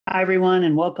Hi, everyone,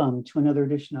 and welcome to another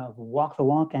edition of Walk the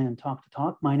Walk and Talk the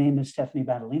Talk. My name is Stephanie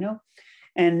Battolino.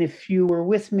 And if you were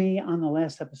with me on the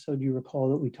last episode, you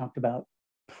recall that we talked about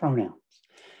pronouns.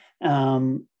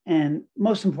 And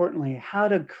most importantly, how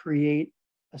to create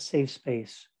a safe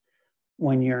space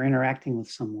when you're interacting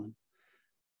with someone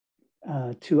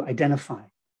to identify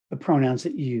the pronouns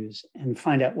that you use and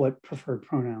find out what preferred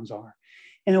pronouns are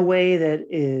in a way that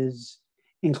is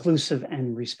inclusive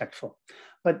and respectful.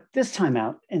 But this time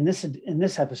out, in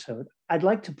this episode, I'd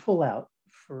like to pull out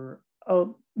for a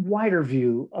wider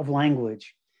view of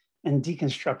language and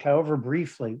deconstruct, however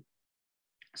briefly,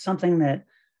 something that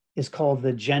is called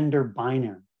the gender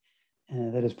binary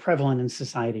that is prevalent in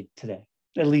society today.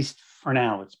 At least for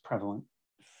now, it's prevalent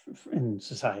in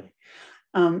society.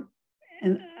 And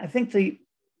I think the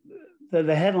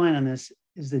headline on this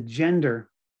is that gender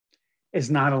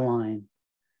is not a line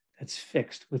that's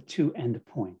fixed with two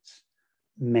endpoints,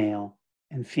 male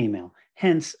and female,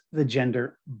 hence the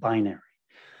gender binary.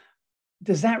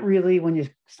 Does that really, when you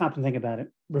stop and think about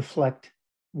it, reflect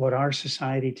what our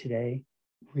society today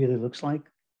really looks like?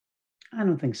 I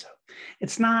don't think so.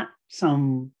 It's not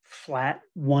some flat,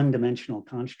 one-dimensional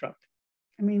construct.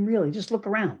 I mean, really, just look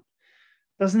around.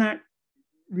 Does that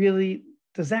really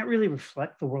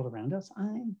reflect the world around us?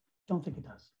 I don't think it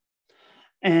does.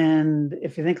 And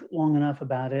if you think long enough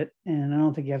about it, and I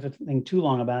don't think you have to think too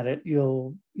long about it,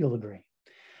 you'll agree.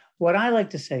 What I like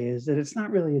to say is that it's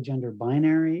not really a gender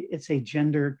binary, it's a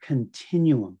gender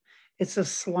continuum. It's a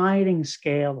sliding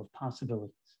scale of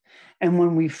possibilities. And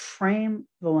when we frame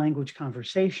the language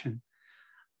conversation,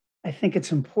 I think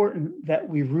it's important that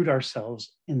we root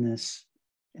ourselves in this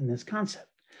concept,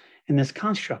 in this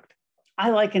construct. I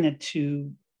liken it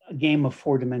to a game of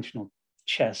four-dimensional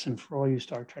chess. And for all you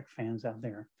Star Trek fans out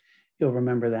there, you'll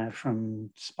remember that from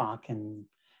Spock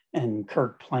and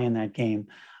Kirk playing that game.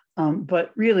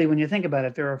 But really, when you think about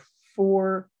it, there are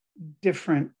four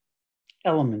different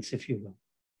elements, if you will,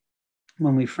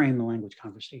 when we frame the language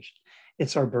conversation.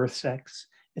 It's our birth sex,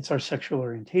 it's our sexual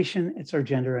orientation, it's our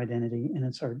gender identity, and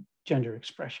it's our gender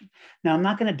expression. Now, I'm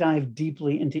not going to dive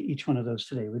deeply into each one of those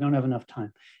today. We don't have enough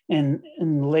time. And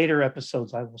in later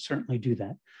episodes, I will certainly do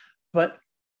that. But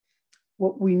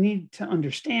what we need to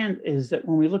understand is that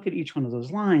when we look at each one of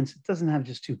those lines, it doesn't have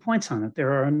just 2 points on it.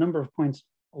 There are a number of points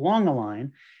along the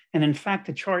line. And in fact,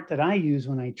 the chart that I use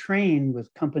when I train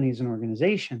with companies and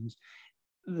organizations,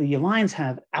 the lines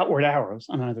have outward arrows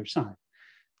on either side,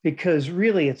 because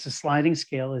really it's a sliding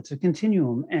scale, it's a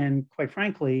continuum. And quite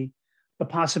frankly, the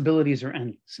possibilities are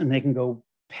endless and they can go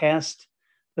past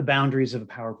the boundaries of a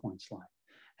PowerPoint slide.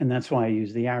 And that's why I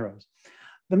use the arrows.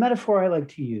 The metaphor I like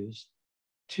to use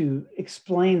to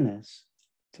explain this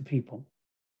to people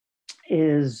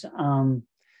is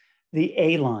the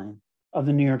A line of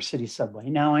the New York City subway.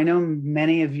 Now, I know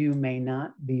many of you may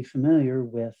not be familiar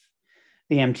with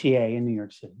the MTA in New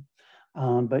York City,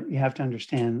 but you have to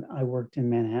understand, I worked in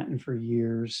Manhattan for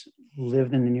years,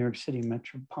 lived in the New York City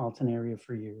metropolitan area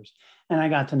for years, and I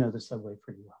got to know the subway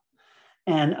pretty well.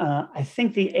 And I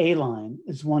think the A line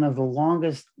is one of the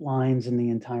longest lines in the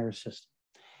entire system.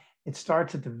 It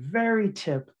starts at the very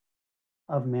tip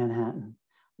of Manhattan,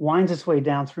 winds its way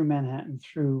down through Manhattan,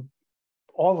 through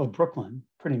all of Brooklyn,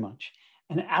 pretty much,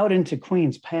 and out into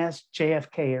Queens, past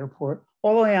JFK Airport,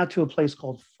 all the way out to a place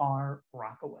called Far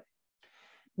Rockaway.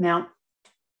 Now,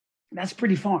 that's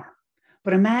pretty far.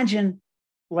 But imagine,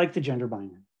 like the gender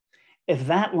binary, if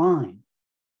that line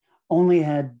only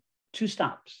had 2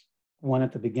 stops, one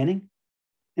at the beginning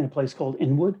in a place called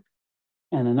Inwood,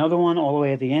 and another one all the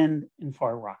way at the end in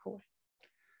Far Rockaway.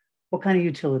 What kind of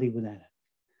utility would that have?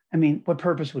 I mean, what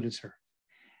purpose would it serve?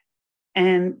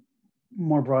 And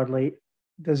more broadly,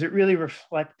 does it really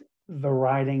reflect the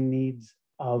riding needs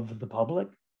of the public?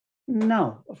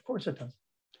 No, of course it doesn't.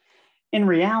 In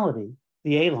reality,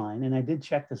 the A line, and I did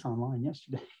check this online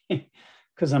yesterday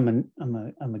because I'm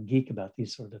a geek about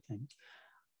these sort of things.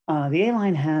 The A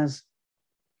line has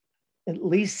at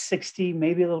least 60,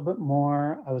 maybe a little bit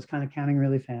more, I was kind of counting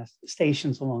really fast,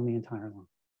 stations along the entire line.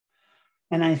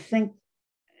 And I think,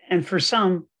 and for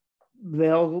some,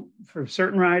 for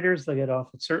certain riders, they'll get off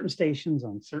at certain stations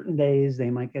on certain days. They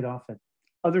might get off at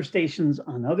other stations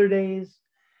on other days.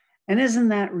 And isn't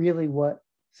that really what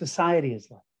society is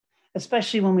like?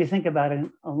 Especially when we think about it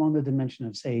along the dimension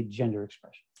of, say, gender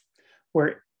expression,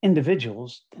 where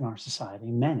individuals in our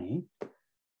society, many,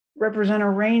 represent a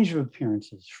range of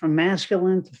appearances, from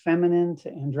masculine to feminine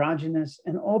to androgynous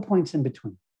and all points in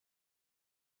between,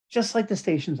 just like the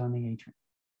stations on the A train.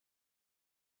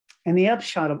 And the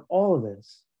upshot of all of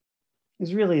this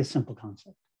is really a simple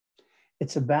concept.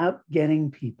 It's about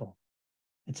getting people.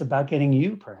 It's about getting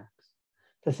you, perhaps,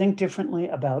 to think differently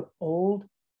about old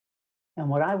and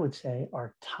what I would say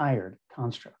are tired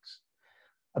constructs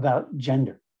about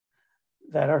gender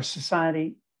that our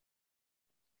society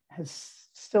is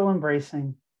still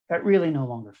embracing that really no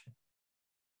longer fit.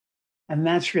 And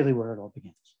that's really where it all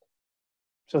begins.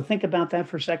 So think about that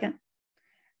for a second.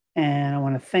 And I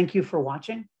want to thank you for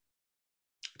watching.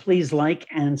 Please like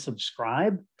and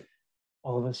subscribe.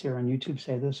 All of us here on YouTube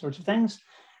say those sorts of things.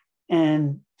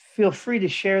 And feel free to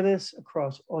share this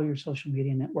across all your social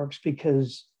media networks,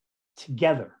 because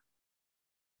together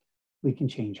we can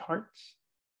change hearts,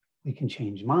 we can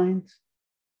change minds,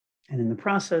 and in the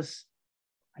process,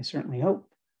 I certainly hope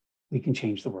we can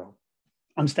change the world.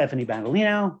 I'm Stephanie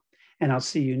Battolino, and I'll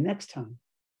see you next time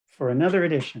for another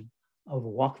edition of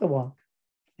Walk the Walk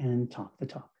and Talk the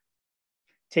Talk.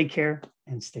 Take care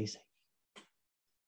and stay safe.